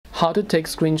How to take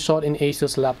screenshot in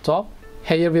Asus laptop.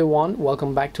 Hey everyone,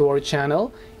 welcome back to our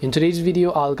channel. In today's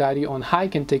video I'll guide you on how you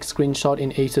can take screenshot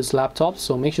in Asus laptop,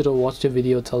 so make sure to watch the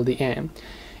video till the end.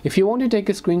 If you want to take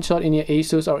a screenshot in your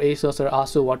Asus or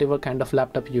Asus, whatever kind of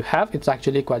laptop you have, it's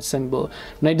actually quite simple.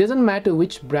 Now it doesn't matter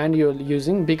which brand you're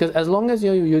using, because as long as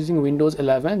you're using Windows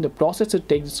 11, the process to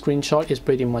take the screenshot is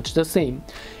pretty much the same.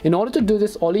 In order to do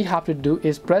this, all you have to do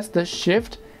is press the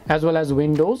Shift as well as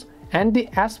Windows and the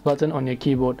S button on your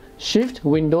keyboard. Shift,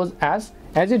 Windows, S.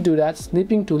 As you do that,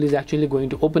 snipping tool is actually going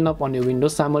to open up on your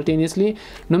Windows simultaneously,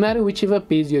 no matter whichever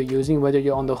page you're using, whether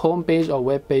you're on the home page or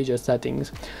web page or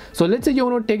settings. So let's say you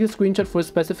want to take a screenshot for a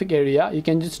specific area, you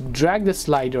can just drag the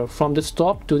slider from this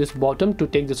top to this bottom to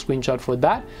take the screenshot for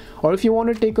that. Or if you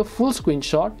want to take a full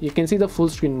screenshot, you can see the full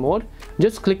screen mode.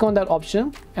 Just click on that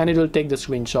option and it will take the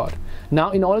screenshot.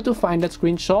 Now in order to find that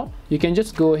screenshot, you can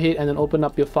just go ahead and then open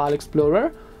up your file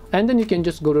explorer, and then you can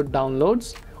just go to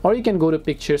downloads, or you can go to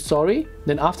pictures,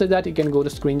 then after that you can go to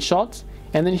screenshots,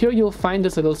 and then here you'll find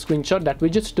this little screenshot that we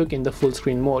just took in the full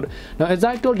screen mode. Now as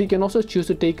I told you, can also choose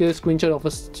to take a screenshot of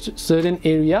a certain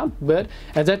area, but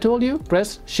as I told you,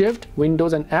 press Shift,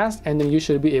 Windows and S, and then you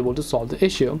should be able to solve the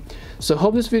issue. So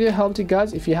hope this video helped you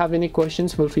guys. If you have any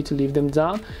questions, feel free to leave them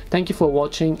down. Thank you for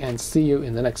watching and see you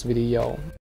in the next video.